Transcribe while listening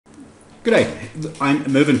Good day,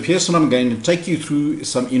 I'm Mervyn Pearson. I'm going to take you through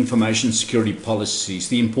some information security policies,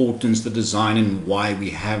 the importance, the design and why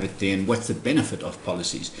we have it there, and what's the benefit of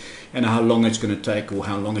policies, and how long it's going to take or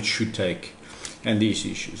how long it should take, and these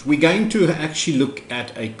issues. We're going to actually look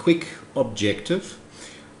at a quick objective,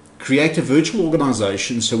 create a virtual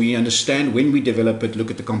organization so we understand when we develop it,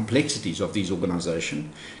 look at the complexities of these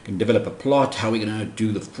organizations, can develop a plot, how we're going to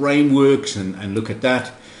do the frameworks and look at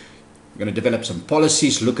that. We're going to develop some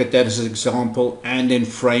policies, look at that as an example, and then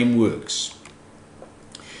frameworks.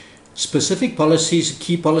 Specific policies,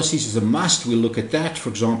 key policies is a must. We'll look at that. For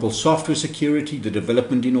example, software security, the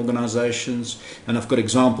development in organizations. And I've got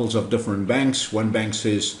examples of different banks. One bank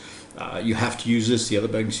says you have to use this. The other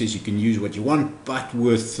bank says you can use what you want, but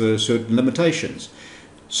with certain limitations.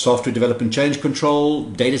 Software development change control,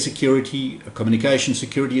 data security, communication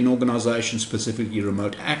security in organizations, specifically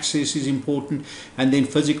remote access is important, and then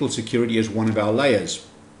physical security is one of our layers.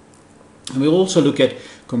 And we'll also look at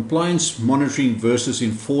compliance monitoring versus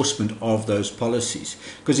enforcement of those policies,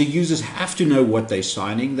 because the users have to know what they're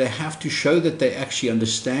signing, they have to show that they actually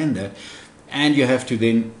understand that, and you have to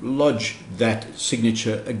then lodge that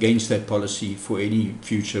signature against that policy for any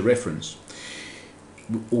future reference.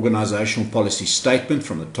 Organizational policy statement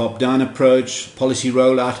from the top-down approach, policy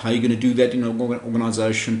rollout, how you're going to do that in an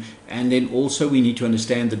organization, and then also we need to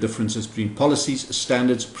understand the differences between policies,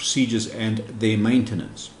 standards, procedures, and their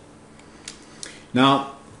maintenance.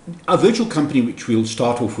 Now, our virtual company, which we'll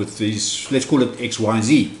start off with, is, let's call it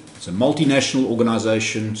XYZ. It's a multinational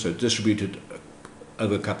organization, so distributed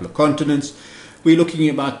over a couple of continents. We're looking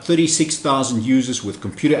at about 36,000 users with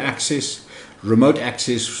computer access, remote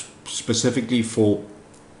access specifically for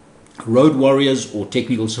road warriors or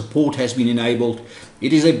technical support has been enabled.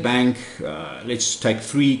 It is a bank. Let's take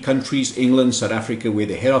 3 countries, England, South Africa, where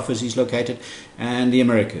the head office is located, and the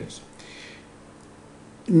Americas.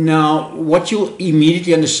 Now, what you'll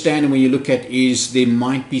immediately understand when you look at is there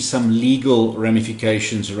might be some legal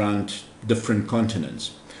ramifications around different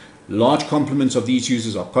continents. Large complements of these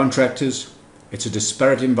users are contractors. It's a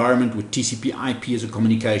disparate environment with TCP/IP as a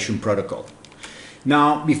communication protocol.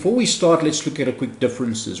 Now, before we start, let's look at a quick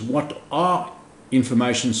differences. What are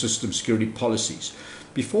information system security policies?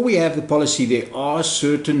 Before we have the policy, there are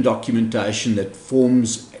certain documentation that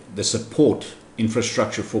forms the support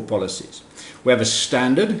infrastructure for policies. We have a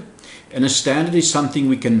standard, and a standard is something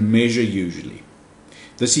we can measure usually.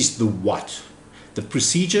 This is the what. The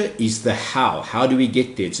procedure is the how. How do we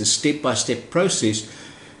get there? It's a step-by-step process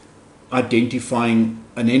identifying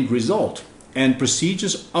an end result. And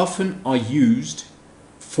procedures often are used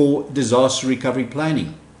for disaster recovery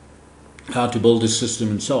planning, how to build a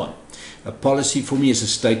system and so on. A policy for me is a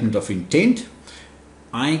statement of intent.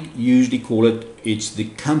 I usually call it's the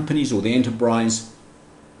company's or the enterprise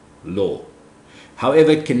law.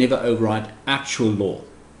 However, it can never override actual law.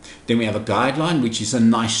 Then we have a guideline, which is a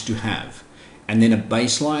nice to have. And then a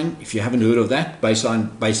baseline, if you haven't heard of that,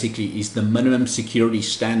 baseline basically is the minimum security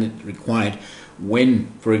standard required when,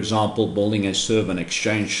 for example, building a server, an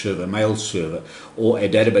Exchange server, mail server, or a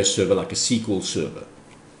database server like a SQL server.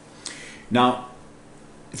 Now,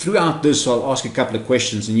 throughout this, I'll ask a couple of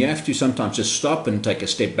questions, and you have to sometimes just stop and take a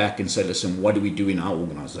step back and say, listen, what do we do in our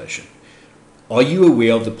organization? Are you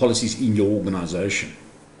aware of the policies in your organization?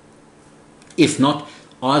 If not,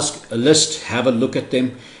 ask a list, have a look at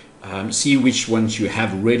them, see which ones you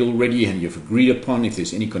have read already and you've agreed upon, if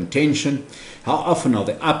there's any contention. How often are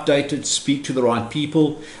they updated? Speak to the right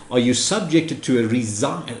people. Are you subjected to a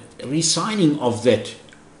re-signing of that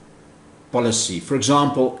policy? For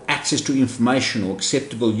example, access to information or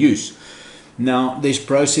acceptable use. Now, there's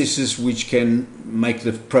processes which can make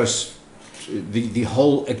the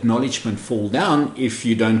whole acknowledgement fall down if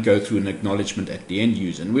you don't go through an acknowledgement at the end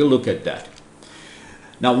user, and we'll look at that.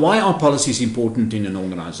 Now, why are policies important in an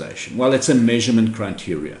organization? Well, it's a measurement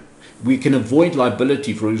criteria. We can avoid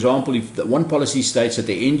liability. For example, if one policy states that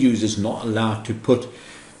the end user is not allowed to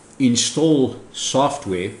install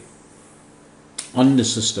software on the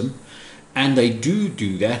system, and they do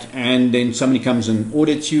that, and then somebody comes and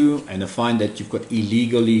audits you and they find that you've got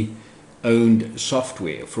illegally owned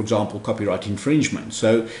software, for example, copyright infringement.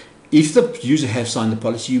 So if the user has signed the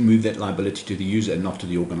policy, you move that liability to the user and not to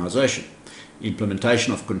the organization.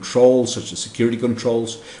 Implementation of controls such as security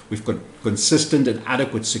controls. We've got consistent and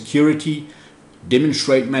adequate security,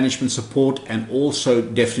 demonstrate management support, and also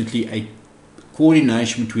definitely a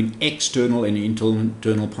coordination between external and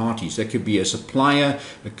internal parties. That could be a supplier,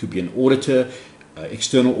 it could be an auditor,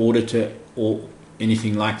 external auditor, or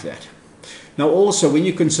anything like that. Now also, when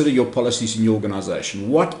you consider your policies in your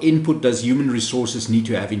organization, what input does human resources need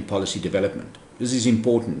to have in policy development? This is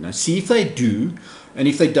important. Now see if they do And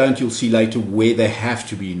if they don't, you'll see later where they have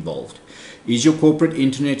to be involved. Is your corporate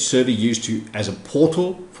internet server used as a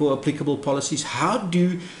portal for applicable policies? How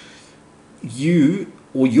do you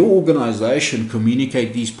or your organization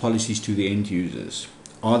communicate these policies to the end users?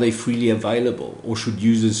 Are they freely available, or should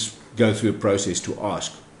users go through a process to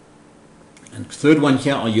ask? And third one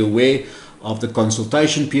here, are you aware of the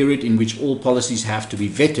consultation period in which all policies have to be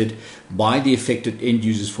vetted by the affected end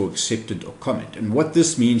users for accepted or comment? And what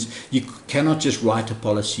this means, you cannot just write a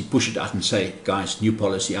policy, push it out and say, guys, new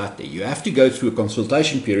policy out there. You have to go through a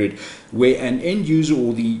consultation period where an end user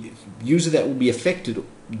or the user that will be affected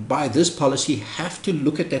by this policy have to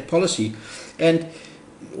look at that policy, and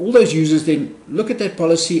all those users then look at that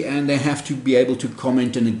policy and they have to be able to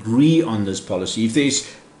comment and agree on this policy. If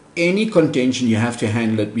there's any contention, you have to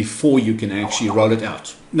handle it before you can actually roll it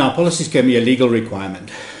out. Now, policies can be a legal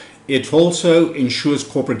requirement. It also ensures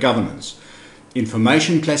corporate governance.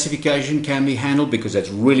 Information classification can be handled, because that's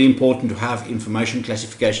really important to have information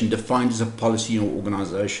classification defined as a policy in your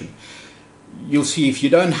organization. You'll see if you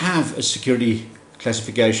don't have a security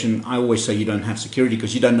classification, I always say you don't have security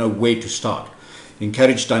because you don't know where to start.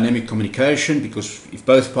 Encourage dynamic communication, because if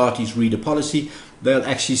both parties read a policy, they'll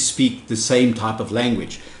actually speak the same type of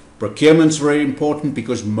language. Procurement's very important,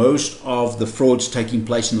 because most of the frauds taking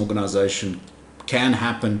place in the organization can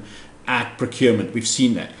happen at procurement. We've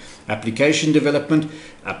seen that. Application development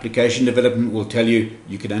will tell you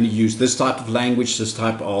you can only use this type of language, this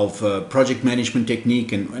type of project management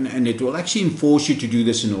technique, and it will actually enforce you to do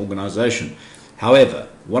this in an organization. However,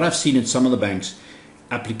 what I've seen in some of the banks,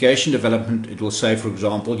 application development, it will say, for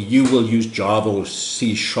example, you will use Java or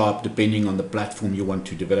C# depending on the platform you want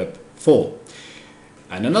to develop for.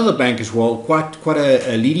 And another bank as well, quite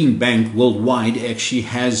a leading bank worldwide, actually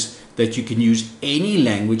has that you can use any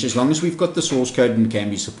language as long as we've got the source code and can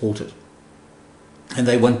be supported. And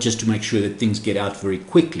they want just to make sure that things get out very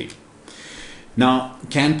quickly. Now,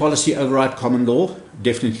 can policy override common law?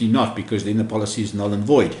 Definitely not, because then the policy is null and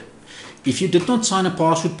void. If you did not sign a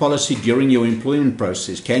password policy during your employment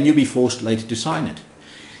process, can you be forced later to sign it?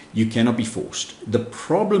 You cannot be forced. The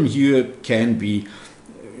problem here can be,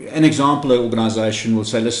 an example, an organization will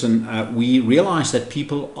say, listen, we realize that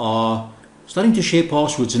people are starting to share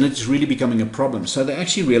passwords and it's really becoming a problem. So they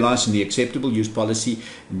actually realize in the acceptable use policy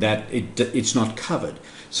that it's not covered.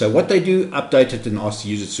 So what they do, update it and ask the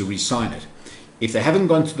user to re-sign it. If they haven't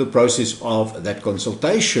gone through the process of that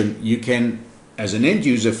consultation, you can, as an end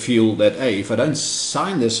user, feel that, hey, if I don't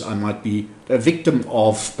sign this, I might be a victim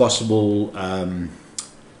of possible,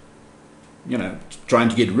 trying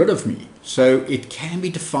to get rid of me. So it can be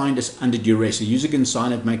defined as under duress. The user can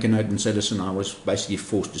sign it, make a note and say, listen, I was basically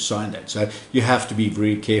forced to sign that. So you have to be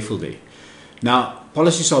very careful there. Now,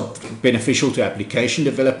 policies are beneficial to application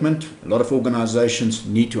development. A lot of organizations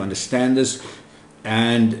need to understand this,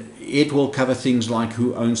 and it will cover things like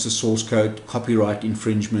who owns the source code, copyright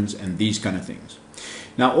infringements, and these kind of things.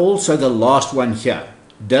 Now, also the last one here.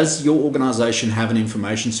 Does your organization have an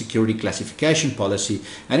information security classification policy?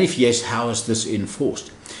 And if yes, how is this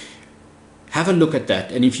enforced? Have a look at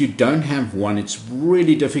that. And if you don't have one, it's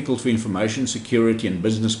really difficult for information security and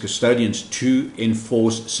business custodians to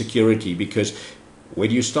enforce security, because where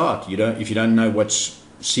do you start? If you don't know what's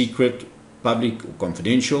secret, public or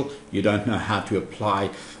confidential, you don't know how to apply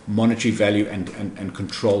monetary value and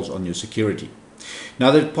controls on your security.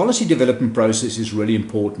 Now, the policy development process is really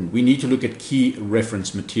important. We need to look at key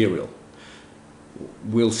reference material.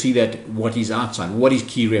 We'll see that what is outside. What is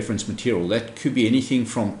key reference material? That could be anything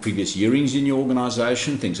from previous hearings in your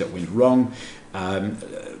organization, things that went wrong,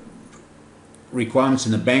 requirements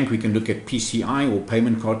in the bank. We can look at PCI, or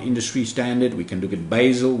Payment Card Industry Standard. We can look at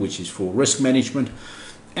Basel, which is for risk management,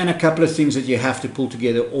 and a couple of things that you have to pull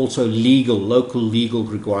together, also local legal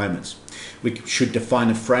requirements. We should define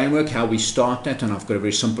a framework, how we start that, and I've got a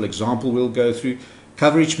very simple example we'll go through.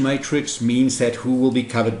 Coverage matrix means that who will be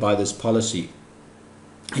covered by this policy.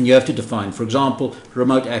 And you have to define, for example,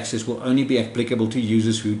 remote access will only be applicable to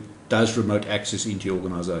users who does remote access into your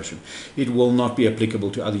organization. It will not be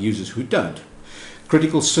applicable to other users who don't.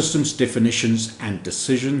 Critical systems definitions and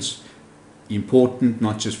decisions, important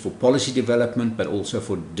not just for policy development, but also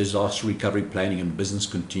for disaster recovery planning and business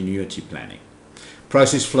continuity planning.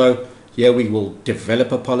 Process flow, here we will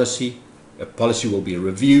develop a policy will be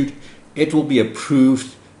reviewed, it will be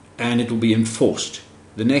approved, and it will be enforced.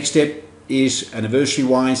 The next step is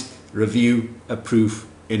anniversary-wise, review, approve,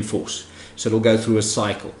 enforce. So it'll go through a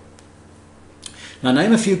cycle. Now,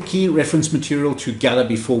 name a few key reference material to gather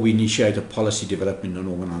before we initiate a policy development in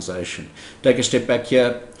an organization. Take a step back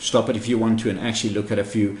here, stop it if you want to, and actually look at a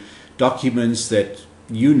few documents that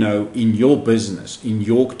in your business, in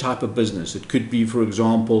your type of business. It could be, for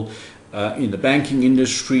example, in the banking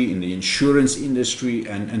industry, in the insurance industry,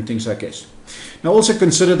 and things like this. Now also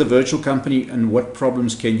consider the virtual company and what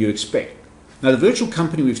problems can you expect. Now the virtual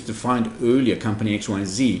company we've defined earlier, company X, Y, and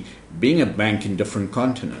Z, being a bank in different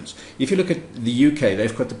continents. If you look at the UK,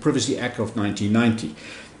 they've got the Privacy Act of 1990.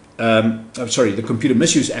 The Computer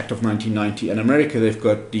Misuse Act of 1990. In America, they've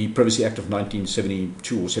got the Privacy Act of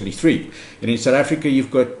 1972 or 73. And in South Africa,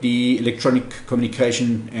 you've got the Electronic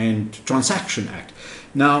Communication and Transaction Act.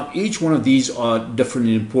 Now, each one of these are different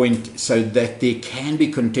in point so that there can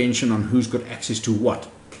be contention on who's got access to what.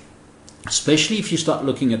 Especially if you start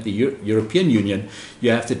looking at the European Union,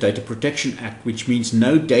 you have the Data Protection Act, which means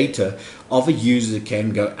no data of a user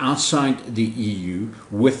can go outside the EU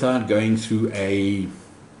without going through a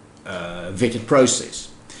vetted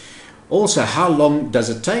process. Also, how long does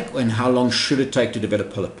it take and how long should it take to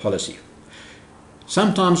develop a policy?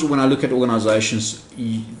 Sometimes when I look at organizations,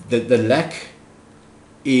 the lack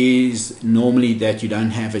is normally that you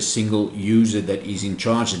don't have a single user that is in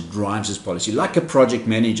charge that drives this policy, like a project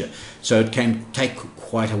manager. So it can take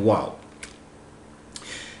quite a while.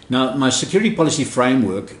 Now, my security policy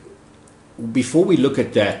framework, before we look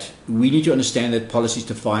at that, we need to understand that policies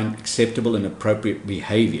define acceptable and appropriate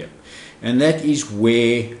behavior. And that is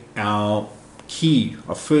where our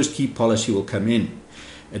first key policy will come in.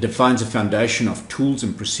 It defines a foundation of tools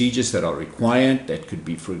and procedures that are required. That could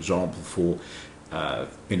be, for example, for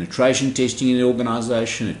penetration testing in the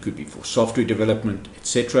organization. It could be for software development,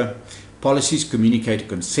 etc. Policies communicate a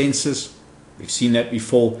consensus. We've seen that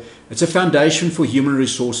before. It's a foundation for human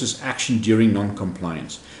resources action during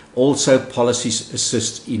non-compliance. Also, policies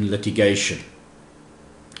assist in litigation.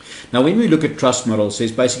 Now, when we look at trust models,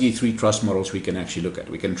 there's basically 3 trust models we can actually look at.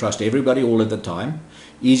 We can trust everybody all at the time,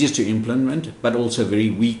 easiest to implement, but also very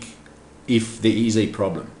weak if there is a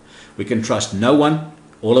problem. We can trust no one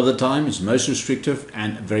all of the time, it's most restrictive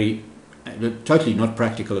and totally not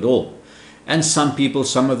practical at all. And some people,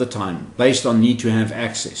 some of the time, based on need to have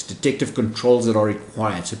access, detective controls that are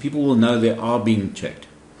required, so people will know they are being checked.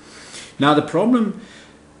 Now, the problem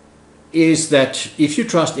is that if you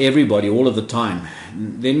trust everybody all of the time,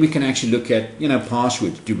 then we can actually look at,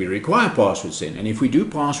 passwords. Do we require passwords then? And if we do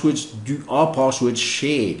passwords, are passwords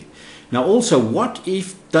shared? Now also, what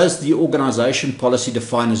if does the organization policy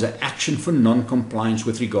define as an action for non-compliance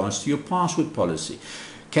with regards to your password policy?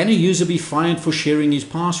 Can a user be fined for sharing his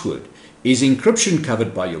password? Is encryption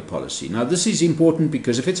covered by your policy? Now this is important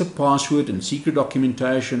because if it's a password and secret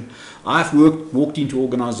documentation, I've walked into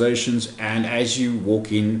organizations, and as you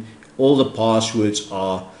walk in, all the passwords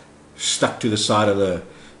are stuck to the side of the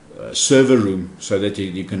server room so that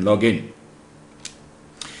you can log in.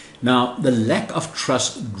 Now, the lack of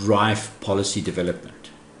trust drives policy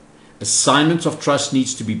development. Assignments of trust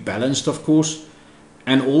needs to be balanced, of course,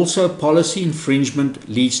 and also policy infringement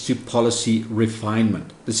leads to policy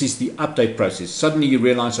refinement. This is the update process. Suddenly you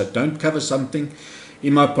realize I don't cover something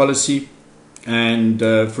in my policy, and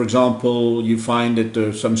for example, you find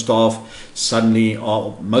that some staff suddenly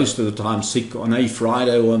are most of the time sick on a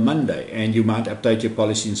Friday or a Monday, and you might update your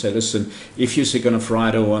policy and say, listen, if you're sick on a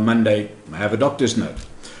Friday or a Monday, have a doctor's note.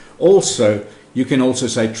 Also, you can also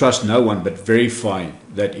say trust no one, but verify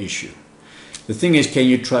that issue. The thing is, can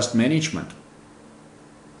you trust management?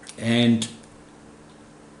 And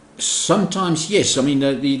sometimes, yes. I mean,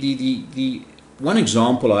 the one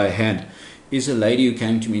example I had is a lady who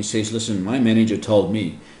came to me and says, listen, my manager told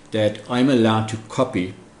me that I'm allowed to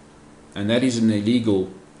copy, and that is an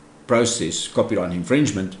illegal process, copyright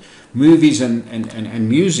infringement, movies and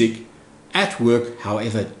music at work,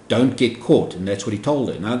 however, don't get caught. And that's what he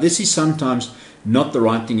told her. Now, this is sometimes not the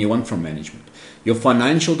right thing you want from management. Your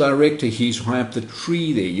financial director, he's high up the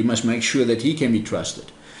tree there. You must make sure that he can be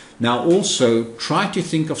trusted. Now, also, try to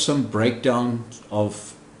think of some breakdown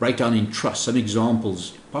in trust, some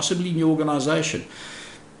examples, possibly in your organization.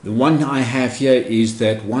 The one I have here is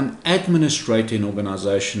that one administrator in an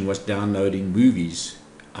organization was downloading movies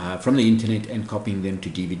from the internet and copying them to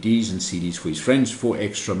DVDs and CDs for his friends for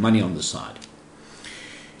extra money on the side.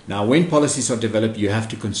 Now, when policies are developed, you have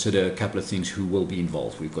to consider a couple of things who will be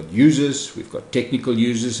involved. We've got users, we've got technical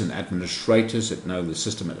users and administrators that know the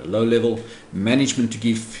system at a low level, management to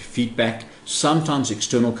give feedback, sometimes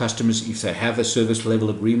external customers if they have a service level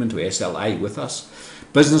agreement or SLA with us,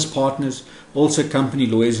 business partners, also company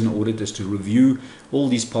lawyers and auditors to review all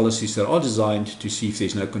these policies that are designed to see if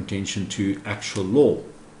there's no contention to actual law.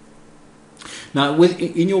 Now,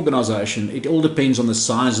 in your organization, it all depends on the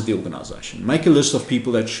size of the organization. Make a list of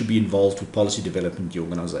people that should be involved with policy development in your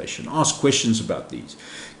organization. Ask questions about these.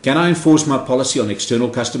 Can I enforce my policy on external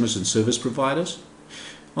customers and service providers?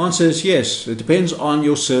 Answer is yes. It depends on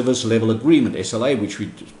your service level agreement, SLA, which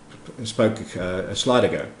we spoke a slide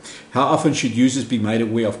ago. How often should users be made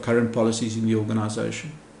aware of current policies in the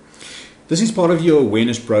organization? This is part of your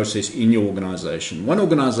awareness process in your organization. One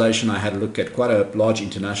organization I had a look at, quite a large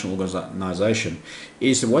international organization,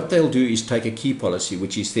 is what they'll do is take a key policy,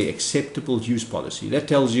 which is their acceptable use policy. That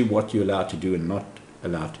tells you what you're allowed to do and not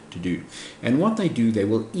allowed to do. And what they do, they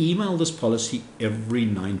will email this policy every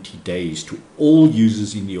 90 days to all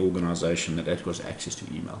users in the organization that has access to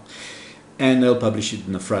email. And they'll publish it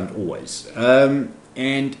in the front always.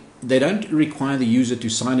 And they don't require the user to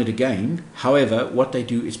sign it again. However, what they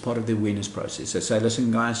do is part of the awareness process. They say,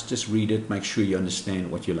 listen guys, just read it, make sure you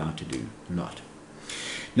understand what you're allowed to do, not.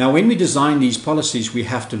 Now, when we design these policies, we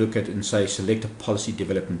have to look at and say, select a policy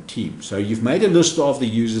development team. So you've made a list of the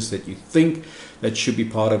users that you think that should be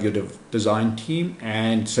part of your design team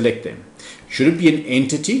and select them. Should it be an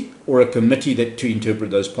entity or a committee that to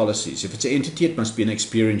interpret those policies? If it's an entity, it must be an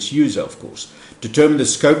experienced user, of course. Determine the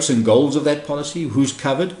scopes and goals of that policy, who's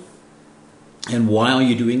covered, and why are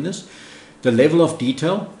you doing this? The level of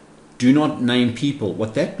detail, do not name people.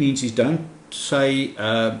 What that means is don't say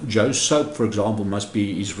Joe Soap, for example,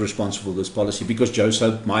 is responsible for this policy, because Joe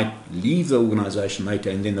Soap might leave the organization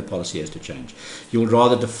later and then the policy has to change. You'll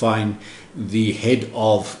rather define the head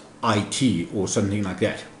of IT or something like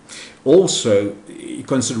that. Also,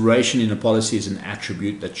 consideration in a policy is an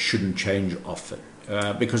attribute that shouldn't change often.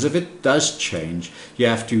 Because if it does change, you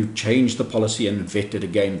have to change the policy and vet it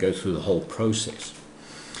again, go through the whole process.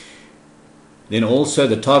 Then also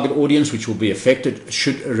the target audience which will be affected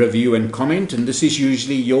should review and comment, and this is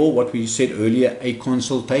usually what we said earlier, a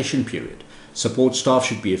consultation period. Support staff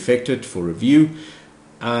should be affected for review,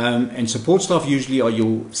 and support staff usually are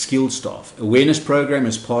your skilled staff. Awareness program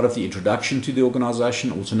is part of the introduction to the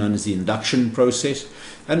organization, also known as the induction process,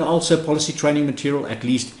 and also policy training material at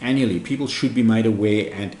least annually. People should be made aware,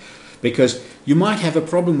 and because you might have a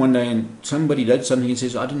problem one day and somebody did something and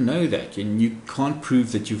says, I didn't know that, and you can't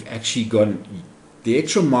prove that you've actually gone the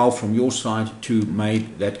extra mile from your side to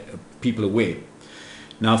make that people aware.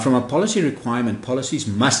 Now, from a policy requirement, policies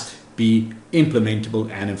must be implementable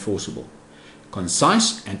and enforceable.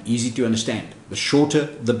 Concise and easy to understand. The shorter,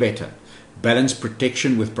 the better. Balance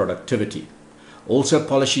protection with productivity. Also,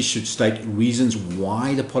 policies should state reasons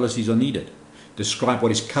why the policies are needed. Describe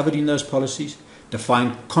what is covered in those policies.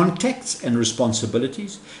 Define contexts and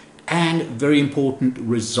responsibilities, and very important,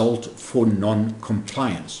 result for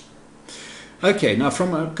non-compliance. Okay, now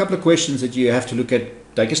from a couple of questions that you have to look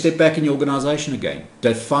at, take a step back in your organization again.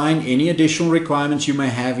 Define any additional requirements you may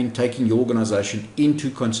have in taking your organization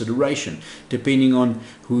into consideration, depending on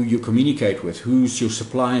who you communicate with, who's your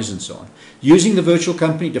suppliers and so on. Using the virtual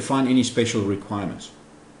company, define any special requirements.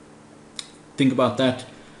 Think about that.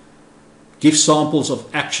 Give samples of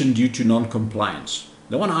action due to non-compliance.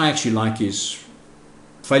 The one I actually like is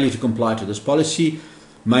failure to comply to this policy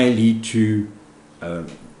may lead to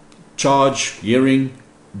charge, hearing,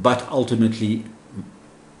 but ultimately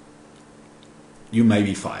you may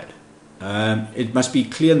be fired. It must be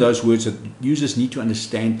clear in those words that users need to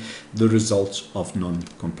understand the results of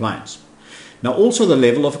non-compliance. Now, also the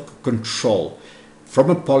level of control from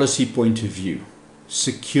a policy point of view.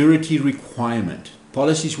 Security requirement.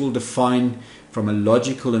 Policies will define from a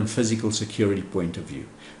logical and physical security point of view.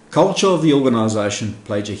 Culture of the organization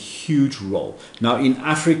plays a huge role. Now, in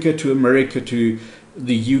Africa to America to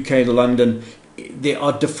the UK to London, there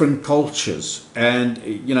are different cultures, and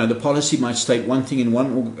the policy might state one thing in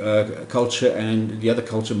one culture and the other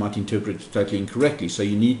culture might interpret it totally incorrectly. So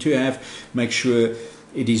you need to make sure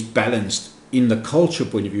it is balanced in the culture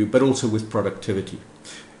point of view, but also with productivity.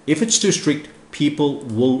 If it's too strict, people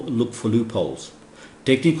will look for loopholes.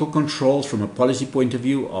 Technical controls from a policy point of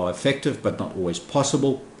view are effective but not always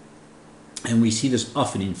possible, and we see this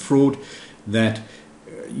often in fraud, that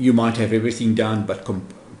you might have everything done, but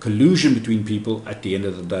collusion between people at the end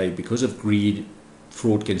of the day, because of greed,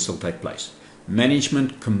 fraud can still take place.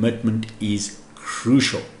 Management commitment is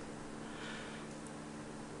crucial.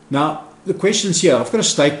 Now, the questions here, I've got a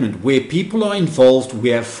statement where people are involved, we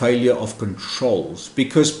have failure of controls.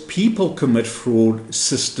 Because people commit fraud,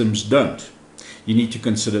 systems don't. You need to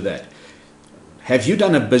consider that. Have you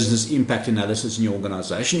done a business impact analysis in your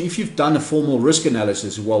organization? If you've done a formal risk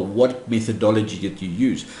analysis, well, what methodology did you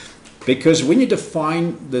use? Because when you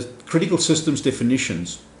define the critical systems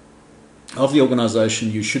definitions of the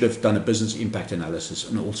organization, you should have done a business impact analysis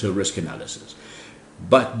and also a risk analysis.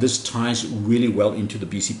 But this ties really well into the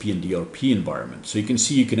BCP and DRP environment. So you can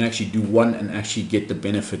see you can actually do one and actually get the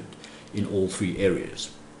benefit in all three areas.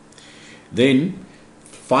 Then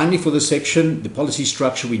Finally, for this section, the policy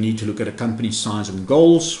structure, we need to look at a company's size and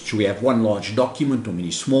goals. Should we have one large document or many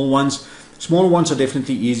small ones? Small ones are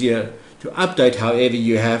definitely easier to update. However,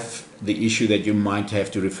 you have the issue that you might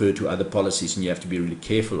have to refer to other policies, and you have to be really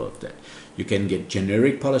careful of that. You can get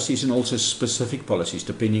generic policies and also specific policies,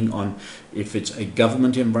 depending on if it's a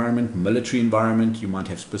government environment, military environment. You might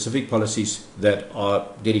have specific policies that are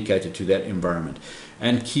dedicated to that environment.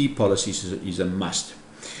 And key policies is a must.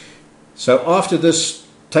 So after this,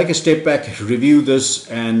 take a step back, review this,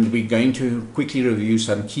 and we're going to quickly review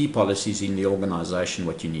some key policies in the organization,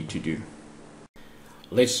 what you need to do.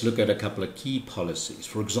 Let's look at a couple of key policies.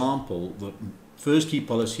 For example, the first key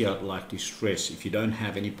policy I'd like to stress, if you don't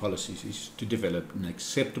have any policies, is to develop an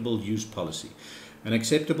acceptable use policy. An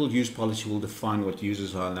acceptable use policy will define what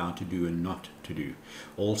users are allowed to do and not to do.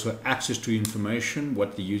 Also, access to information,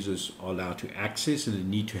 what the users are allowed to access, and they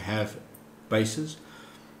need to have bases,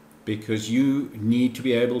 because you need to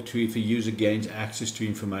be able to, if a user gains access to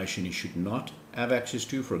information he should not have access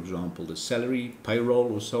to, for example, the salary,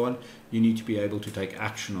 payroll, or so on, you need to be able to take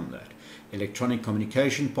action on that. Electronic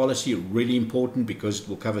communication policy, really important because it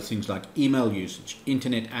will cover things like email usage,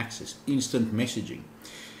 internet access, instant messaging.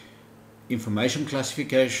 Information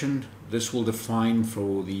classification, this will define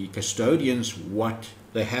for the custodians what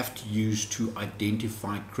they have to use to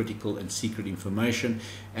identify critical and secret information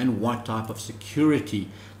and what type of security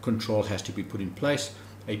control has to be put in place.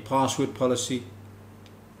 A password policy,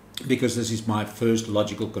 because this is my first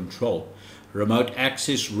logical control. Remote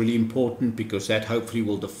access, really important because that hopefully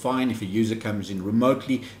will define if a user comes in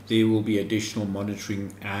remotely, there will be additional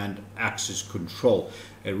monitoring and access control.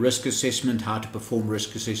 A risk assessment, how to perform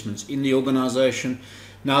risk assessments in the organization.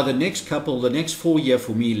 Now the next 4 year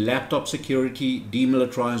for me, laptop security,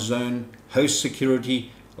 demilitarized zone, host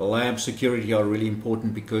security, lab security are really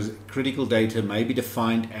important because critical data may be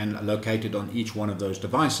defined and located on each one of those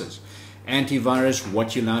devices. Antivirus,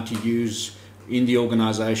 what you're allowed to use in the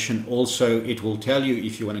organization. Also, it will tell you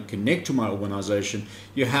if you want to connect to my organization,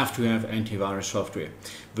 you have to have antivirus software.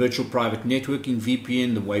 Virtual private networking,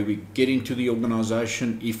 VPN, the way we get into the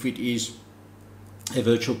organization, if it is a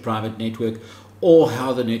virtual private network, or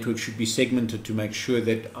how the network should be segmented to make sure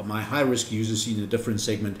that my high-risk users see in a different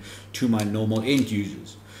segment to my normal end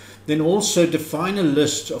users. Then also define a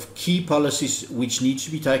list of key policies which needs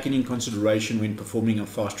to be taken in consideration when performing a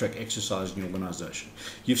fast-track exercise in your organization.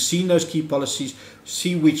 You've seen those key policies,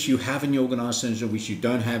 see which you have in your organization, which you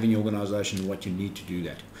don't have in your organization, and what you need to do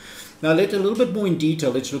that. Now, a little bit more in detail,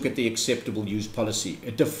 let's look at the acceptable use policy.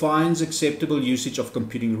 It defines acceptable usage of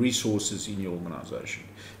computing resources in your organization.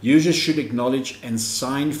 Users should acknowledge and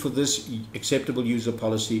sign for this acceptable user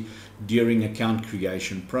policy during account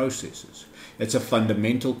creation processes. It's a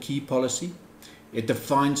fundamental key policy. It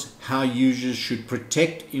defines how users should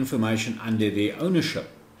protect information under their ownership.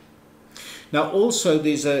 Now also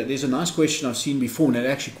there's a nice question I've seen before, and it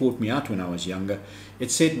actually caught me out when I was younger.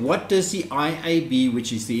 It said, what does the IAB,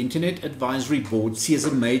 which is the Internet Advisory Board, see as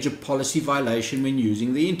a major policy violation when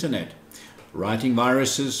using the internet? Writing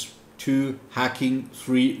viruses, 2, hacking,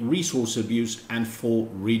 3, resource abuse, and 4,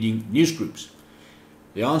 reading news groups.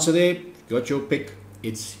 The answer there, got your pick,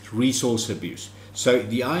 it's resource abuse. So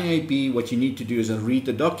the IAB, what you need to do is read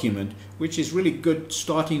the document, which is really good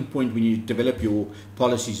starting point when you develop your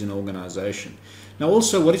policies in an organization. Now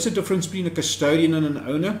also, what is the difference between a custodian and an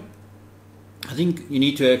owner? I think you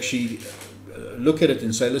need to actually look at it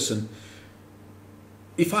and say, listen,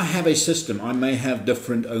 if I have a system, I may have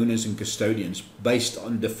different owners and custodians based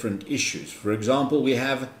on different issues. For example, we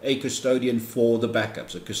have a custodian for the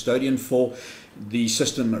backups, a custodian for the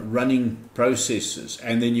system running processes,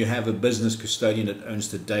 and then you have a business custodian that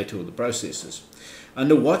owns the data or the processes.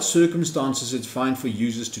 Under what circumstances it's fine for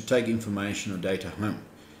users to take information or data home?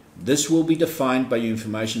 This will be defined by your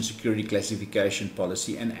information security classification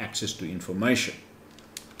policy and access to information.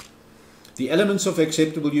 The elements of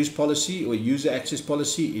acceptable use policy or user access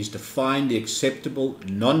policy is define the acceptable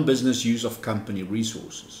non-business use of company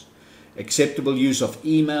resources, acceptable use of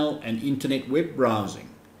email and internet web browsing,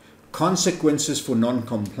 consequences for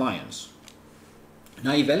non-compliance.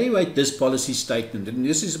 Now evaluate this policy statement, and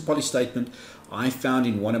this is a policy statement I found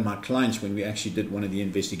in one of my clients when we actually did one of the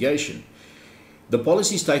investigation. The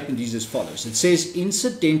policy statement is as follows. It says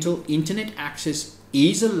incidental internet access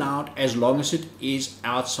is allowed as long as it is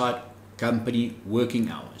outside company working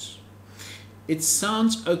hours. It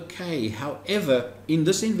sounds okay. However, in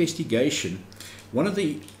this investigation, one of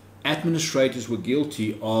the administrators were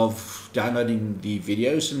guilty of downloading the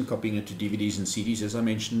videos and copying it to DVDs and CDs, as I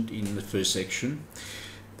mentioned in the first section.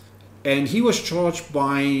 And he was charged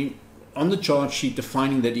by, on the charge sheet,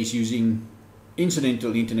 defining that he's using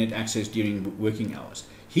incidental internet access during working hours.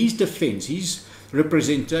 His defense, his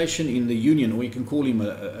representation in the union, or you can call him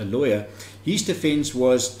a lawyer, his defense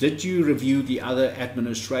was, did you review the other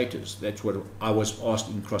administrators? That's what I was asked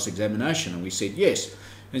in cross-examination, and we said yes.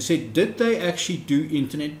 And he said, did they actually do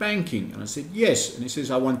internet banking? And I said yes. And he says,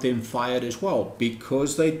 I want them fired as well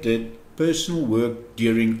because they did personal work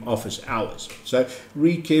during office hours. So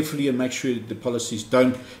read carefully and make sure that the policies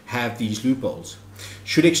don't have these loopholes.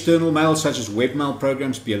 Should external mail such as webmail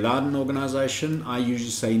programs be allowed in an organization? I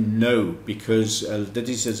usually say no, because that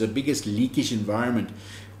is the biggest leakage environment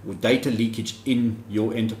or data leakage in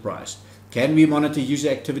your enterprise. Can we monitor user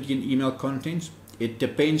activity in email contents? It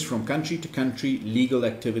depends from country to country, legal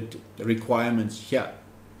activity requirements here.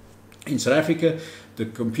 In South Africa, the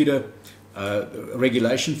computer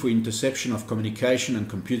regulation for interception of communication and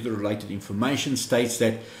computer-related information states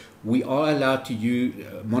that we are allowed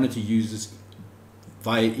to monitor users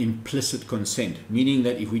via implicit consent, meaning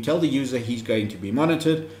that if we tell the user he's going to be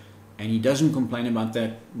monitored and he doesn't complain about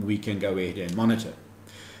that, we can go ahead and monitor.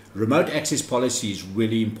 Remote access policy is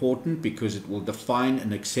really important because it will define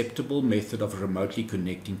an acceptable method of remotely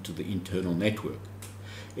connecting to the internal network.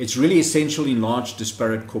 It's really essential in large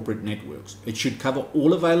disparate corporate networks. It should cover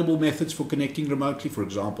all available methods for connecting remotely, for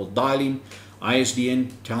example, dial-in,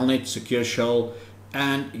 ISDN, Telnet, Secure Shell,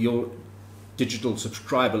 and your digital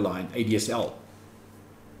subscriber line, ADSL.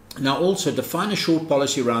 Now also define a short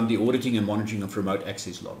policy around the auditing and monitoring of remote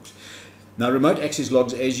access logs. Now remote access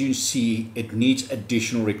logs, as you see, it needs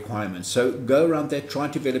additional requirements. So go around that, try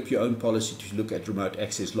and develop your own policy to look at remote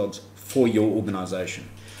access logs for your organization.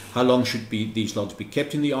 How long should these logs be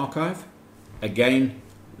kept in the archive? Again,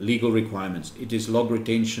 legal requirements. It is log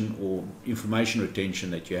retention or information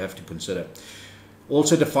retention that you have to consider.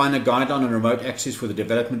 Also define a guideline on remote access for the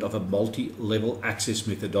development of a multi-level access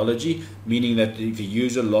methodology, meaning that if a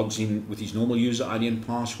user logs in with his normal user ID and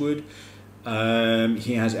password,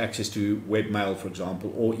 he has access to webmail, for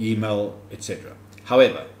example, or email, etc.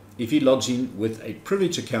 However, if he logs in with a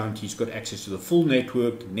privileged account, he's got access to the full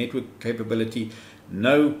network capability,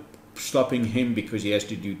 no stopping him because he has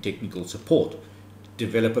to do technical support.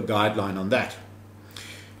 Develop a guideline on that.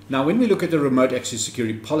 Now, when we look at the remote access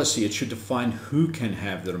security policy, it should define who can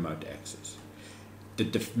have the remote access,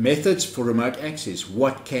 the methods for remote access,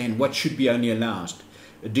 what should be only allowed,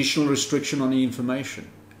 additional restriction on the information,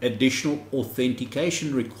 additional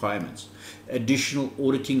authentication requirements, additional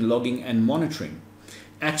auditing, logging, and monitoring,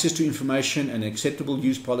 access to information and acceptable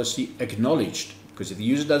use policy acknowledged, because if the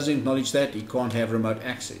user doesn't acknowledge that, he can't have remote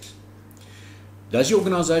access. Does your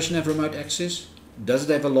organization have remote access? Does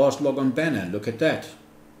it have a last logon banner? Look at that.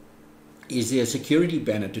 Is there a security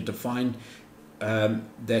banner to define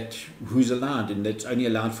that who's allowed and that's only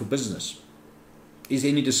allowed for business? Is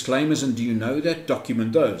there any disclaimers, and do you know that?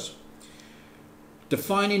 Document those.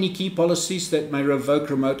 Define any key policies that may revoke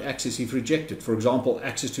remote access if rejected. For example,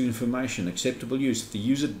 access to information, acceptable use. If the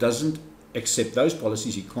user doesn't accept those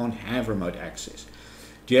policies, you can't have remote access.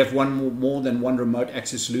 Do you have more than one remote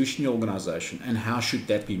access solution in your organization, and how should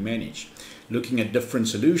that be managed? Looking at different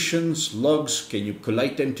solutions, logs, can you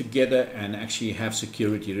collate them together and actually have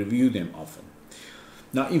security review them often?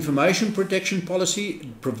 Now, information protection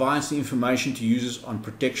policy provides the information to users on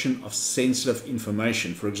protection of sensitive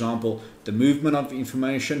information. For example, the movement of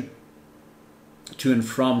information to and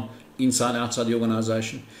from inside, outside the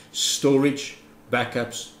organization, storage,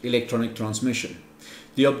 backups, electronic transmission.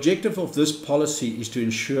 The objective of this policy is to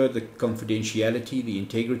ensure the confidentiality, the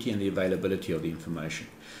integrity, and the availability of the information.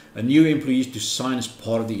 A new employee is to sign as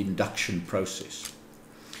part of the induction process.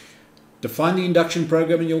 Define the induction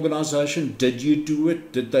program in your organization. Did you do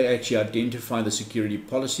it? Did they actually identify the security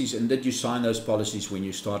policies? And did you sign those policies when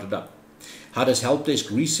you started up? How does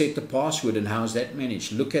Helpdesk reset the password, and how is that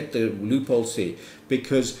managed? Look at the loopholes there,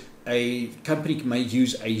 because a company may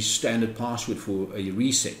use a standard password for a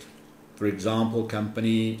reset. For example,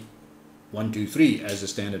 company 123 as a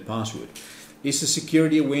standard password. Is the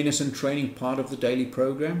security awareness and training part of the daily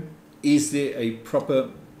program? Is there a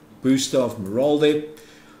proper booster of morale there?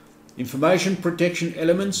 Information protection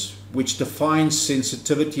elements, which defines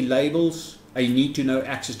sensitivity labels, a need to know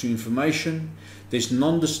access to information. There's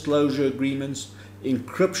non-disclosure agreements,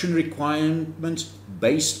 encryption requirements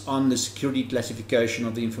based on the security classification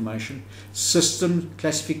of the information, system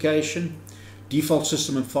classification, default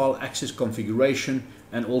system and file access configuration,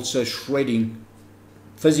 and also shredding,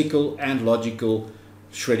 physical and logical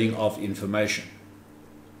shredding of information.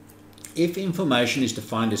 If information is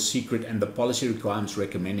defined as secret and the policy requirements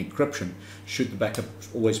recommend encryption, should the backup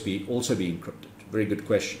also be encrypted? Very good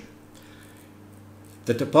question.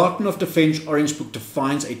 The Department of Defense Orange Book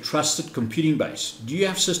defines a trusted computing base. Do you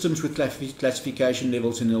have systems with classification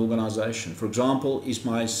levels in the organization? For example, is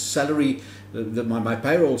my salary, my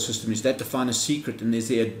payroll system, is that defined as secret, and is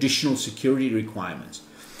there additional security requirements?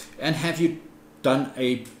 And have you done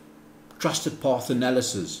a trusted path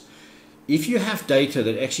analysis? If you have data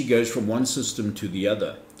that actually goes from one system to the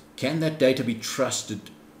other, can that data be trusted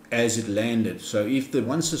as it landed? So if the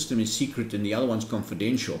one system is secret and the other one's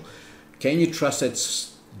confidential, can you trust that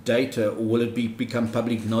data, or will it become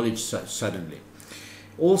public knowledge suddenly?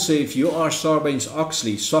 Also, if you are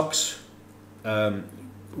Sarbanes-Oxley, SOX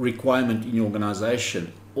requirement in your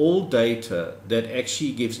organization, all data that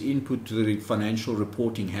actually gives input to the financial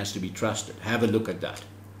reporting has to be trusted. Have a look at that.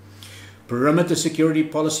 Perimeter security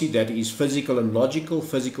policy, that is physical and logical.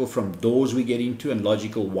 Physical from doors we get into, and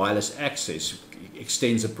logical wireless access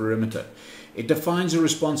extends the perimeter. It defines a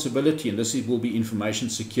responsibility, and this will be Information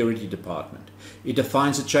Security Department. It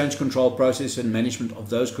defines the change control process and management of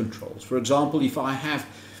those controls. For example, if I have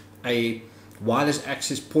a wireless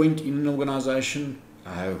access point in an organization,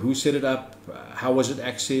 who set it up, how was it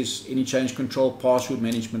accessed, any change control, password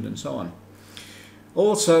management, and so on.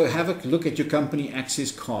 Also, have a look at your company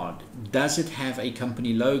access card. Does it have a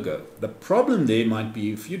company logo? The problem there might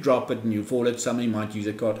be if you drop it and you fall it, somebody might use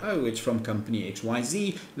a card. Oh, it's from company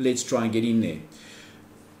XYZ. Let's try and get in there.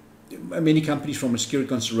 Many companies, from a security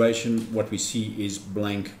consideration, what we see is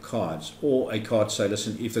blank cards, or a card say,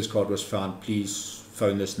 listen, if this card was found, please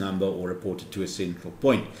phone this number or report it to a central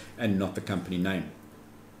point, and not the company name.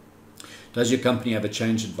 Does your company have a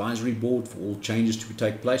change advisory board for all changes to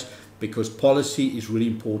take place? Because policy is really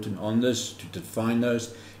important on this, to define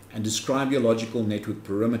those and describe your logical network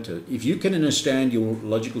perimeter. If you can understand your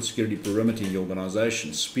logical security perimeter in your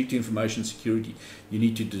organization, speak to information security, you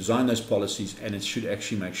need to design those policies, and it should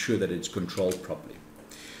actually make sure that it's controlled properly.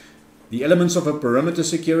 The elements of a perimeter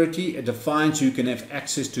security, it defines who can have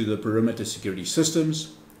access to the perimeter security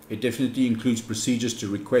systems. It definitely includes procedures to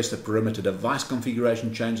request a perimeter device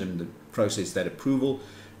configuration change and process that approval.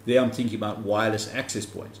 There I'm thinking about wireless access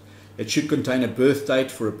points. It should contain a birth date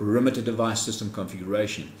for a perimeter device system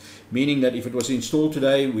configuration, meaning that if it was installed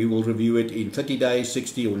today, we will review it in 30 days,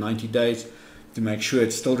 60 or 90 days to make sure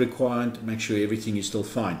it's still required, make sure everything is still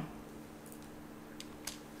fine.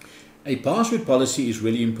 A password policy is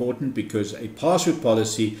really important because a password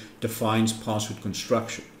policy defines password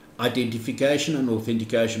construction, identification and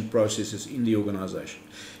authentication processes in the organization.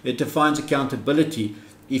 It defines accountability.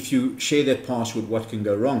 If you share that password, what can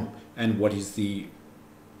go wrong and what is the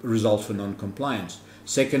result for non-compliance.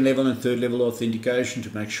 Second level and third level authentication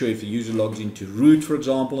to make sure if the user logs into root, for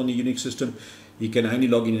example, on a Unix system, he can only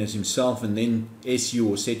log in as himself and then SU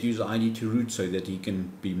or set user ID to root so that he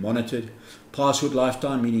can be monitored. Password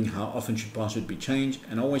lifetime, meaning how often should password be changed.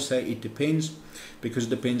 And I always say it depends, because it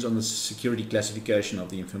depends on the security classification of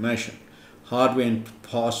the information. Hardware and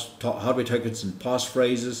hardware tokens and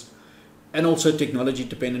passphrases, and also technology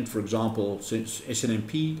dependent. For example, since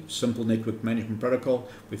SNMP, Simple Network Management Protocol,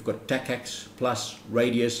 we've got TACAX, plus,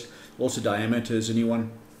 radius, also diameter is a new one.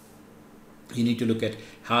 You need to look at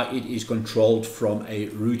how it is controlled from a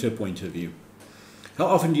router point of view. How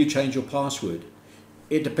often do you change your password?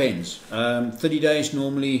 It depends. 30 days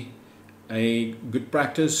normally a good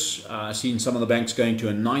practice. I've seen some of the banks going to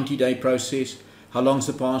a 90-day process. How long is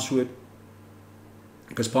the password?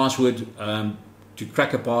 Because password, to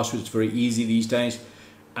crack a password is very easy these days.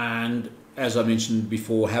 And as I mentioned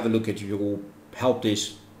before, have a look at your help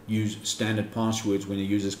desk. Use standard passwords when a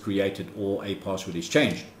user is created or a password is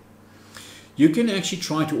changed. You can actually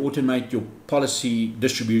try to automate your policy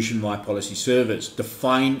distribution via policy servers.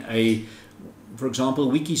 Define a, for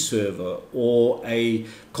example, wiki server or a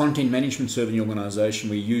content management server in your organization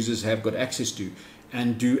where users have got access to,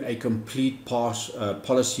 and do a complete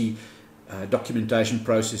policy documentation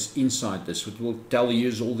process inside this, which will tell the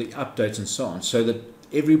user all the updates and so on, so that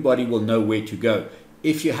everybody will know where to go.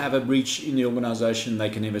 If you have a breach in the organization, they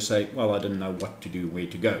can never say, well, I didn't know what to do, where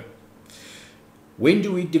to go. When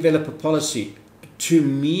do we develop a policy? To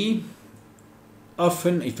me,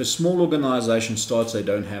 often if a small organization starts, they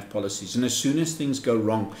don't have policies. And as soon as things go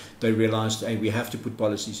wrong, they realize, hey, we have to put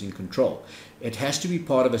policies in control. It has to be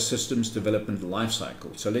part of a systems development life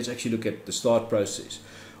cycle. So let's actually look at the start process.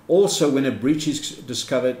 Also, when a breach is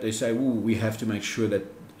discovered, they say, ooh, we have to make sure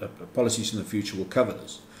that policies in the future will cover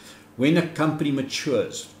this. When a company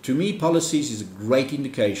matures, to me, policies is a great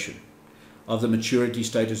indication of the maturity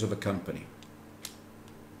status of a company.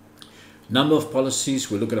 Number of policies,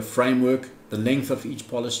 we look at a framework. The length of each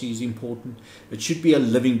policy is important. It should be a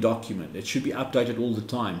living document. It should be updated all the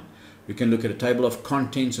time. We can look at a table of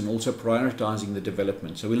contents and also prioritizing the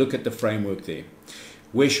development. So we look at the framework there.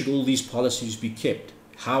 Where should all these policies be kept?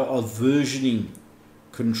 How are versioning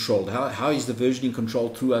controlled? How is the versioning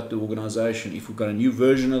controlled throughout the organization? If we've got a new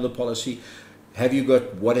version of the policy, have you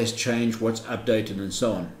got what has changed, what's updated, and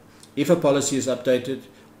so on? If a policy is updated,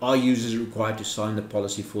 are users required to sign the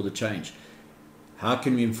policy for the change? How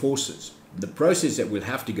can we enforce this? The process that we'll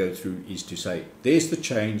have to go through is to say, there's the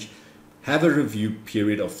change, have a review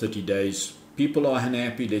period of 30 days. People are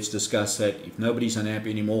unhappy, let's discuss that. If nobody's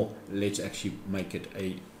unhappy anymore, let's actually make it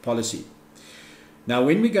a policy. Now,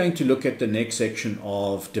 when we're going to look at the next section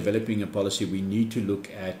of developing a policy, we need to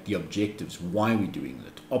look at the objectives, why we're doing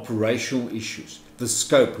it, operational issues, the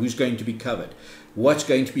scope, who's going to be covered, what's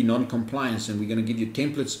going to be non-compliance, and we're going to give you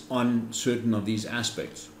templates on certain of these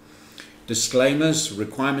aspects. Disclaimers,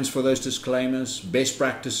 requirements for those disclaimers, best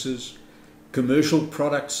practices, commercial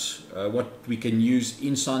products, what we can use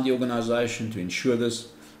inside the organization to ensure this,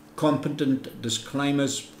 competent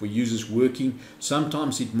disclaimers for users working.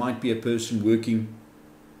 Sometimes it might be a person working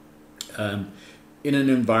in an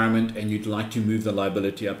environment and you'd like to move the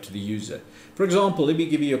liability up to the user. For example, let me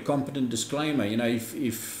give you a competent disclaimer. You know,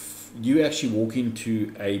 if you actually walk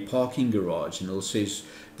into a parking garage and it says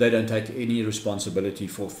they don't take any responsibility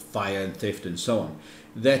for fire and theft and so on,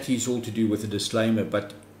 that is all to do with a disclaimer.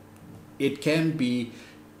 But it can be,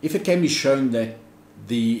 if it can be shown that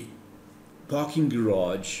the parking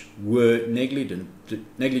garage were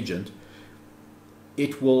negligent,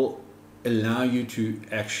 it will allow you to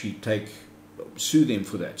actually sue them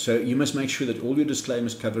for that. So you must make sure that all your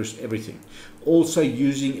disclaimers covers everything. Also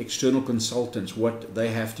using external consultants, what they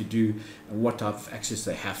have to do and what type of access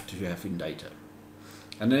they have to have in data.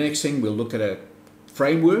 And the next thing, we'll look at a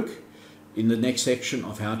framework in the next section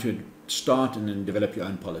of how to start and then develop your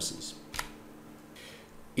own policies.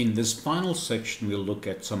 In this final section, we'll look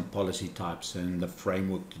at some policy types and the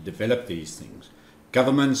framework to develop these things.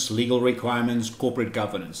 Governments, legal requirements, corporate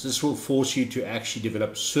governance. This will force you to actually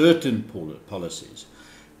develop certain policies.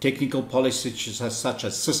 Technical policies such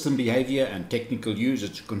as system behavior and technical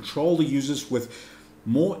users to control the users with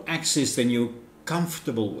more access than you're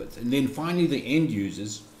comfortable with. And then finally the end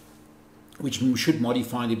users, which should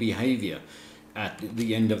modify the behavior at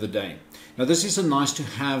the end of the day. Now this is a nice to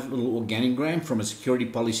have little organigram from a security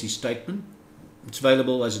policy statement. It's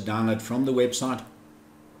available as a download from the website.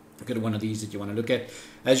 Look at one of these that you want to look at.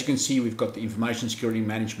 As you can see, we've got the Information Security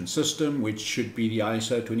Management System, which should be the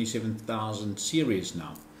ISO 27000 series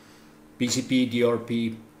now. BCP,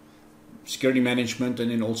 DRP, security management,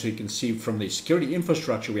 and then also you can see from the security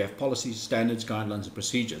infrastructure, we have policies, standards, guidelines, and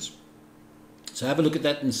procedures. So have a look at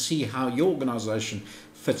that and see how your organization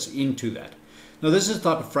fits into that. Now this is the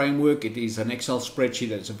type of framework. It is an Excel spreadsheet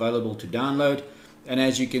that's available to download. And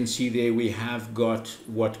as you can see there, we have got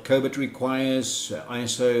what COBIT requires,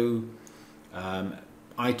 ISO,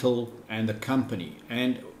 ITIL, and the company.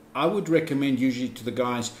 And I would recommend usually to the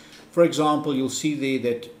guys, for example, you'll see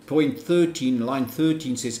there that point 13, line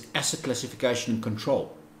 13 says asset classification and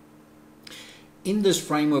control. In this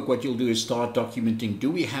framework, what you'll do is start documenting,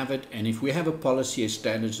 do we have it? And if we have a policy, a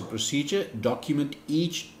standards, a procedure, document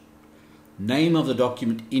each name of the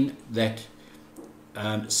document in that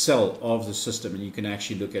cell of the system, and you can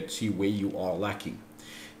actually look at, see where you are lacking.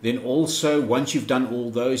 Then also, once you've done all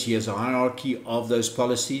those, here's a hierarchy of those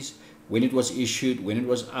policies, when it was issued, when it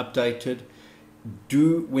was updated.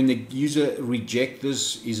 When the user reject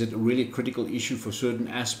this, is it really a critical issue for certain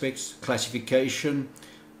aspects? Classification,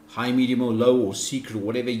 high, medium, or low, or secret, or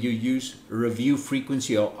whatever you use. Review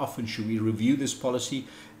frequency, how often should we review this policy?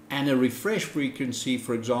 And a refresh frequency,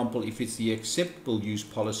 for example, if it's the acceptable use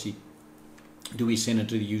policy, do we send it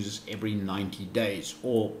to the users every 90 days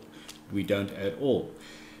or we don't at all?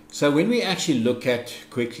 So when we actually look at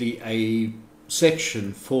quickly a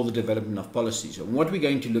section for the development of policies, and what we're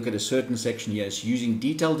going to look at a certain section here is using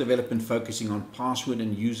detailed development focusing on password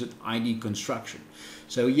and user ID construction.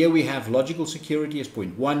 So here we have logical security as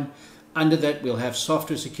point 1. Under that, we'll have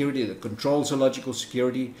software security that controls the logical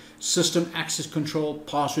security, system access control,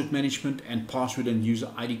 password management, and password and user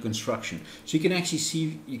ID construction. So you can actually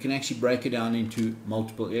see, you can actually break it down into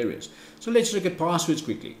multiple areas. So let's look at passwords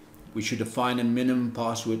quickly. We should define a minimum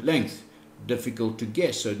password length, difficult to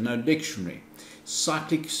guess, so no dictionary.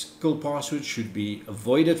 Cyclical passwords should be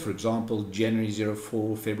avoided, for example, January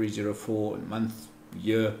 04, February 04, month,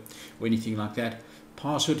 year, or anything like that.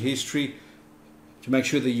 Password history, to make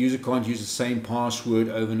sure the user can't use the same password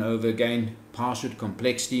over and over again. Password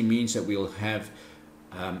complexity means that we'll have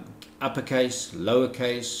uppercase,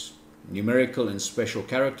 lowercase, numerical, and special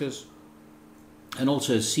characters. and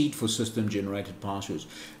also a seed for system generated passwords.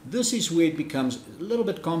 This is where it becomes a little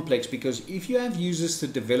bit complex, because if you have users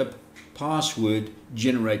that develop password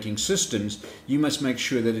generating systems, you must make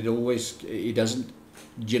sure that it doesn't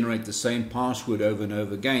generate the same password over and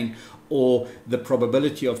over again, or the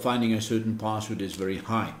probability of finding a certain password is very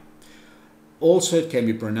high. Also, it can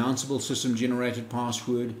be pronounceable system generated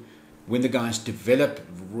password. When the guys develop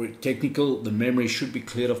technical, the memory should be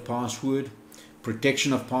cleared of password.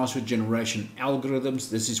 Protection of password generation algorithms.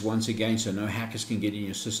 This is once again so no hackers can get in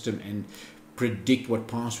your system and predict what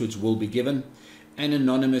passwords will be given. And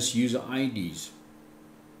anonymous user IDs.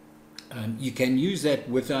 You can use that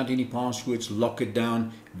without any passwords, lock it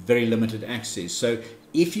down, very limited access. So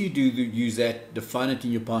if you do use that, define it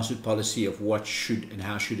in your password policy of what should and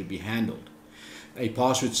how should it be handled. A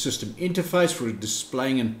password system interface for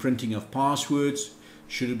displaying and printing of passwords.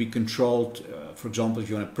 Should it be controlled? For example, if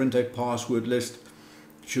you want to print a password list,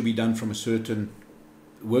 it should be done from a certain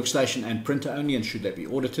workstation and printer only, and should that be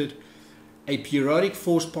audited? A periodic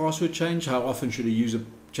forced password change. How often should a user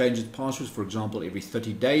change its passwords? For example, every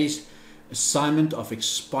 30 days. Assignment of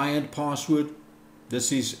expired password.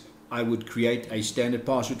 This is, I would create a standard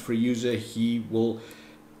password for a user. He will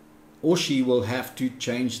or she will have to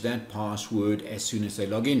change that password as soon as they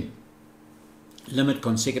log in. Limit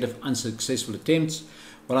consecutive unsuccessful attempts.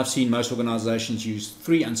 Well, I've seen most organizations use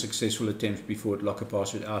 3 unsuccessful attempts before it lock a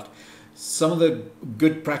password out. Some of the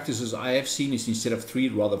good practices I have seen is instead of 3,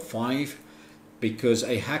 rather 5, because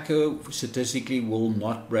a hacker statistically will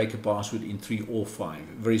not break a password in 3 or 5.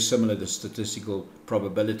 Very similar, the statistical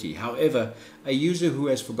probability. However, a user who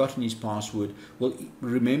has forgotten his password will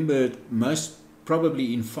remember it most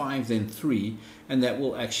probably in 5 than 3, and that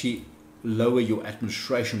will actually lower your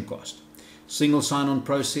administration cost. Single sign-on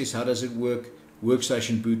process, how does it work?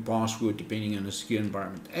 Workstation boot password, depending on the secure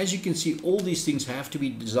environment. As you can see, all these things have to be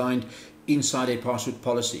designed inside a password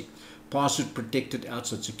policy. Password protected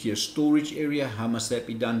outside secure storage area, how must that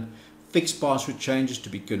be done? Fixed password changes to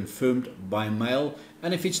be confirmed by mail,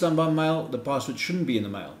 and if it's done by mail, the password shouldn't be in the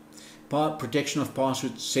mail. Protection of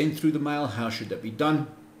passwords sent through the mail, how should that be done?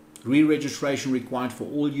 Re-registration required for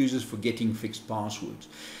all users for getting fixed passwords.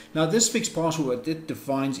 Now, this fixed password, what it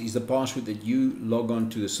defines is the password that you log on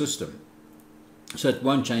to the system. So it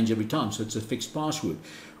won't change every time, so it's a fixed password.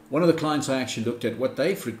 One of the clients I actually looked at, what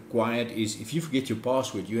they've required is if you forget your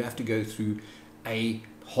password, you have to go through a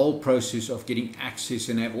whole process of getting access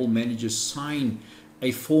and have all managers sign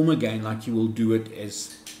a form again, like you will do it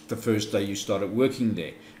as the first day you started working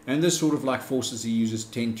there. And this sort of like forces the users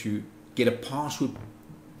tend to get a password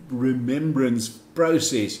remembrance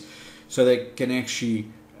process, so they can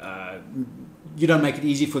actually, you don't make it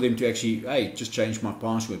easy for them to actually, hey, just change my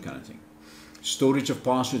password kind of thing. Storage of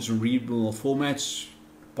passwords in readable formats.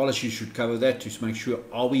 Policy should cover that to make sure,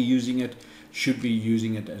 are we using it, should be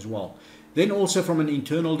using it as well. Then also from an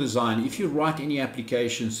internal design, if you write any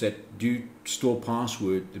applications that do store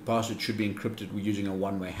password, the password should be encrypted using a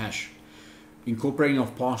one-way hash. Incorporating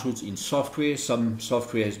of passwords in software. Some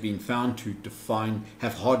software has been found to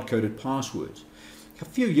have hard-coded passwords. A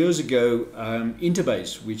few years ago,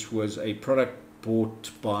 Interbase, which was a product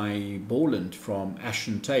bought by Borland from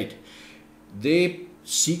Ashton Tate, their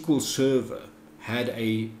SQL Server had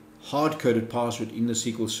a hard-coded password in the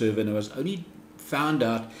SQL Server, and it was only found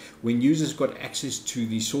out when users got access to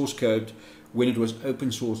the source code when it was open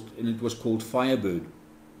sourced, and it was called Firebird.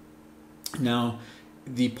 Now,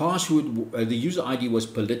 the password, the user ID was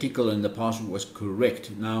political and the password was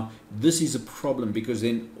correct. Now, this is a problem because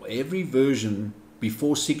then every version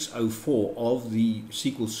before 6.04 of the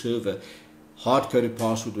SQL Server, hard-coded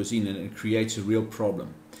password was in, and it creates a real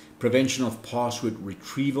problem. Prevention of password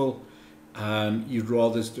retrieval. You'd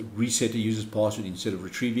rather reset a user's password instead of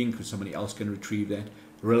retrieving, because somebody else can retrieve that.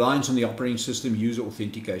 Reliance on the operating system user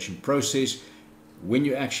authentication process. When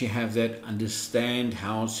you actually have that, understand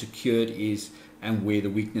how secure it is and where the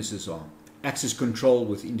weaknesses are. Access control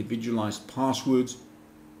with individualized passwords,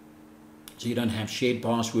 so you don't have shared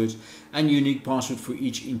passwords, and unique password for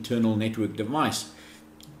each internal network device.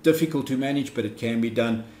 Difficult to manage, but it can be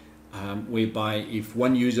done. Whereby if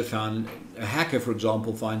one user found, a hacker for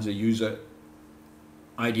example finds a user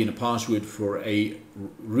ID and a password for a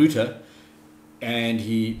router, and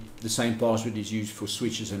the same password is used for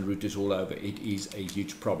switches and routers all over, it is a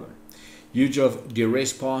huge problem. Use of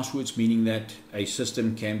duress passwords, meaning that a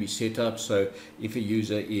system can be set up so if a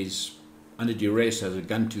user is under duress, has a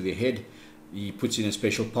gun to their head, he puts in a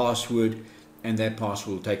special password, and that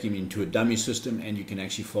password will take him into a dummy system, and you can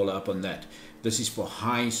actually follow up on that. This is for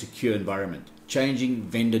high secure environment. Changing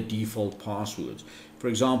vendor default passwords. For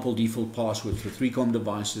example, default passwords for 3COM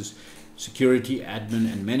devices, security,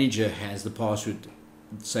 admin, and manager has the password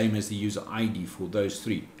same as the user ID for those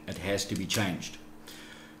three. It has to be changed.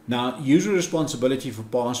 Now, user responsibility for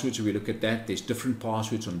passwords, we look at that. There's different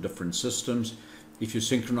passwords on different systems. If you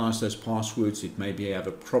synchronize those passwords, it may have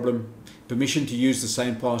a problem. Permission to use the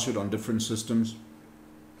same password on different systems.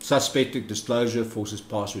 Suspected disclosure forces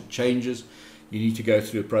password changes. You need to go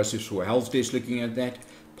through a process for a health desk looking at that.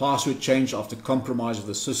 Password change after compromise of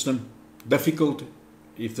the system. Difficult.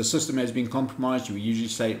 If the system has been compromised, you usually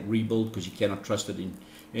say rebuild because you cannot trust it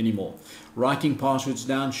anymore. Writing passwords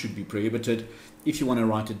down should be prohibited. If you want to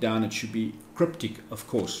write it down, it should be cryptic, of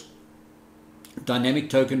course. Dynamic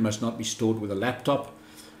token must not be stored with a laptop.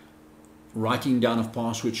 Writing down of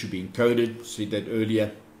passwords should be encoded. Said that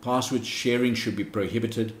earlier. Password sharing should be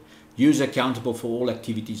prohibited. User accountable for all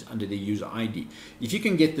activities under the user ID. If you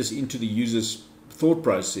can get this into the user's thought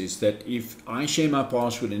process that if I share my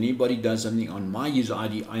password and anybody does something on my user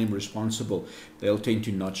ID, I am responsible, they'll tend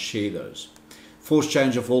to not share those. Forced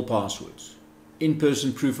change of all passwords.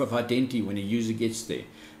 In-person proof of identity when a user gets there,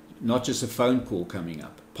 not just a phone call coming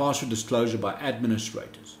up. Password disclosure by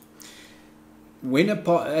administrators. When an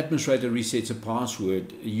administrator resets a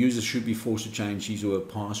password, a user should be forced to change his or her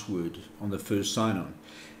password on the first sign-on.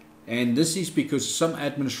 And this is because some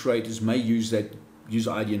administrators may use that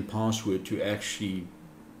user ID and password to actually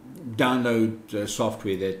download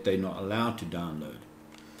software that they're not allowed to download.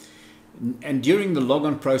 And during the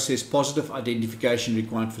logon process, positive identification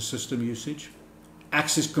required for system usage.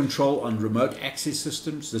 Access control on remote access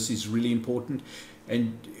systems. This is really important.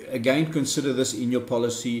 And again, consider this in your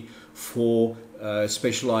policy for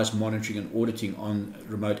specialized monitoring and auditing on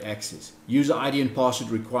remote access. User ID and password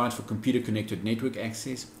required for computer connected network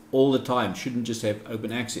access all the time. Shouldn't just have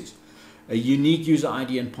open access. A unique user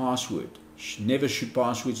ID and password. Never should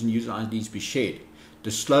passwords and user IDs be shared.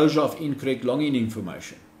 Disclosure of incorrect login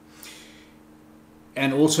information.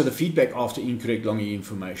 And also the feedback after incorrect login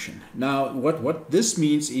information. Now, what this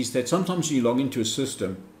means is that sometimes when you log into a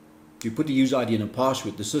system, you put the user ID and a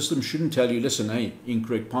password, the system shouldn't tell you, listen, hey,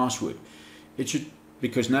 incorrect password. It should,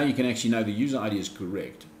 because now you can actually know the user ID is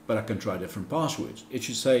correct, but I can try different passwords. It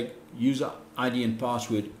should say user ID and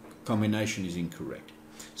password combination is incorrect,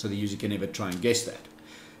 so the user can never try and guess that.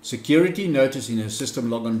 Security notice in a system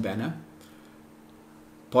login banner.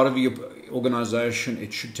 Part of your organization,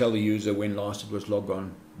 it should tell the user when last it was logged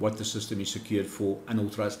on, what the system is secured for,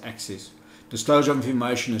 unauthorized access. Disclosure of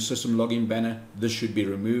information in a system login banner, this should be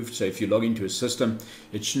removed. So if you log into a system,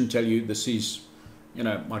 it shouldn't tell you this is,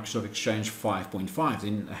 Microsoft Exchange 5.5.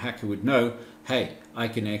 Then a hacker would know, hey, I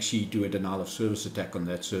can actually do a denial of service attack on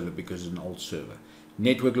that server because it's an old server.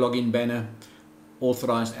 Network login banner,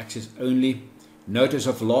 authorized access only. Notice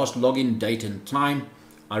of last login date and time.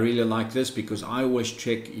 I really like this because I always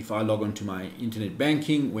check if I log on to my internet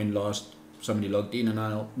banking when last somebody logged in, and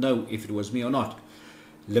I'll know if it was me or not.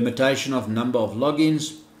 Limitation of number of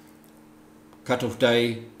logins, cut-off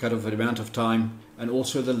day, cut-off amount of time, and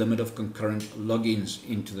also the limit of concurrent logins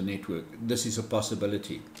into the network. This is a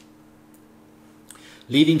possibility.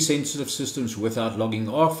 Leaving sensitive systems without logging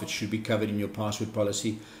off, it should be covered in your password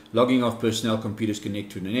policy. Logging off personnel computers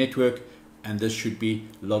connect to the network, and this should be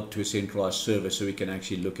logged to a centralized server so we can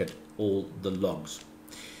actually look at all the logs.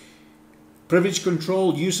 Privilege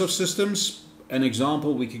control, use of systems. An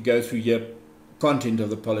example we could go through here. Content of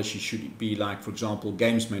the policy should be like, for example,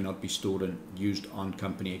 games may not be stored and used on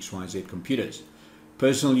company XYZ computers.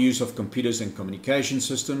 Personal use of computers and communication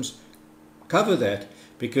systems. Cover that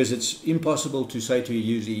because it's impossible to say to a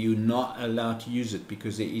user you're not allowed to use it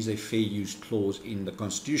because there is a fair use clause in the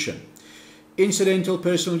Constitution. Incidental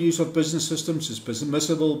personal use of business systems is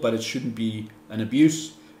permissible, but it shouldn't be an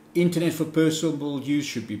abuse. Internet for personal use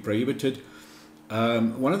should be prohibited.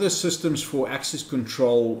 One of the systems for access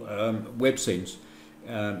control, WebSense,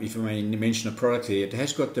 if I may mention a product here, it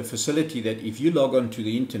has got the facility that if you log on to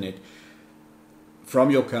the internet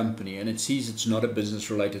from your company and it sees it's not a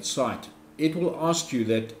business related site, it will ask you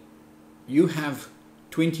that you have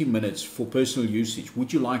 20 minutes for personal usage.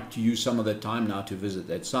 Would you like to use some of that time now to visit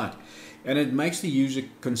that site? And it makes the user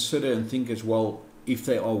consider and think as well if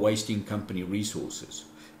they are wasting company resources.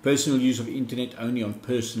 Personal use of internet only on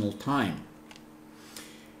personal time.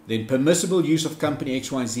 Then permissible use of company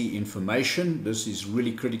XYZ information. This is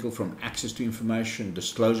really critical, from access to information,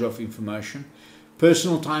 disclosure of information.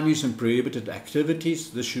 Personal time use and prohibited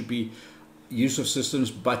activities. This should be use of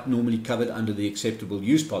systems but normally covered under the acceptable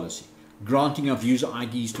use policy. Granting of user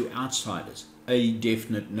IDs to outsiders. a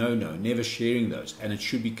definite no-no, never sharing those, and it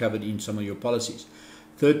should be covered in some of your policies.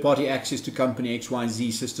 Third-party access to company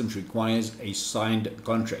XYZ systems requires a signed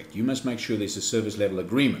contract. You must make sure there's a service level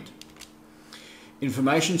agreement.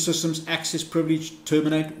 Information systems access privilege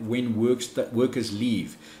terminate when workers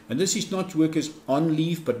leave. And this is not workers on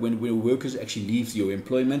leave, but when workers actually leave your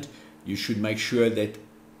employment, you should make sure that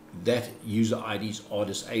user IDs are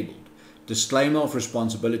disabled. Disclaimer of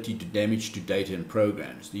responsibility to damage to data and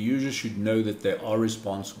programs. The user should know that they are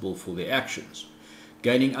responsible for their actions.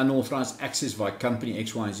 Gaining unauthorized access via company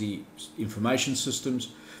XYZ information systems.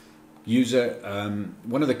 User,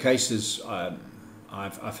 one of the cases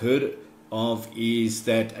I've heard of is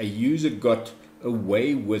that a user got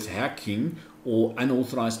away with hacking or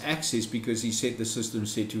unauthorized access because he said the system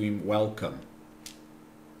said to him, welcome.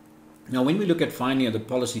 Now, when we look at finally the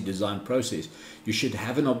policy design process, you should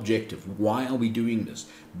have an objective. Why are we doing this?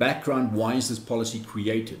 Background, why is this policy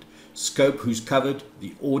created? Scope, who's covered?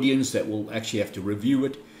 The audience that will actually have to review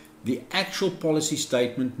it. The actual policy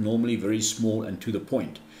statement, normally very small and to the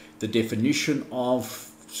point. The definition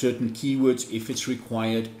of certain keywords, if it's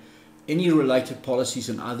required. Any related policies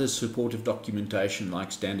and other supportive documentation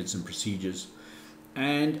like standards and procedures.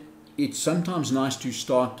 And it's sometimes nice to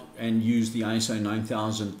start and use the ISO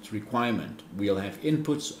 9000 requirement. We'll have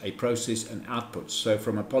inputs, a process, and outputs. So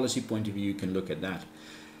from a policy point of view, you can look at that.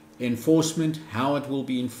 Enforcement, how it will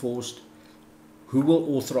be enforced, who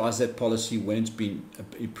will authorize that policy when it's been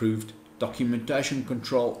approved, documentation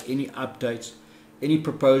control, any updates, any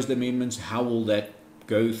proposed amendments, how will that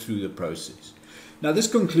go through the process. Now this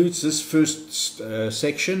concludes this first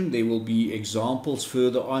section. There will be examples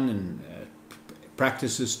further on and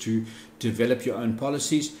practices to develop your own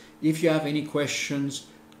policies. If you have any questions,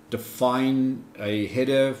 define a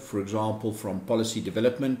header, for example, from policy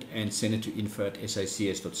development and send it to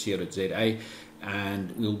info@sacs.co.za,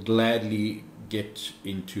 and we'll gladly get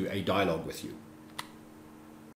into a dialogue with you.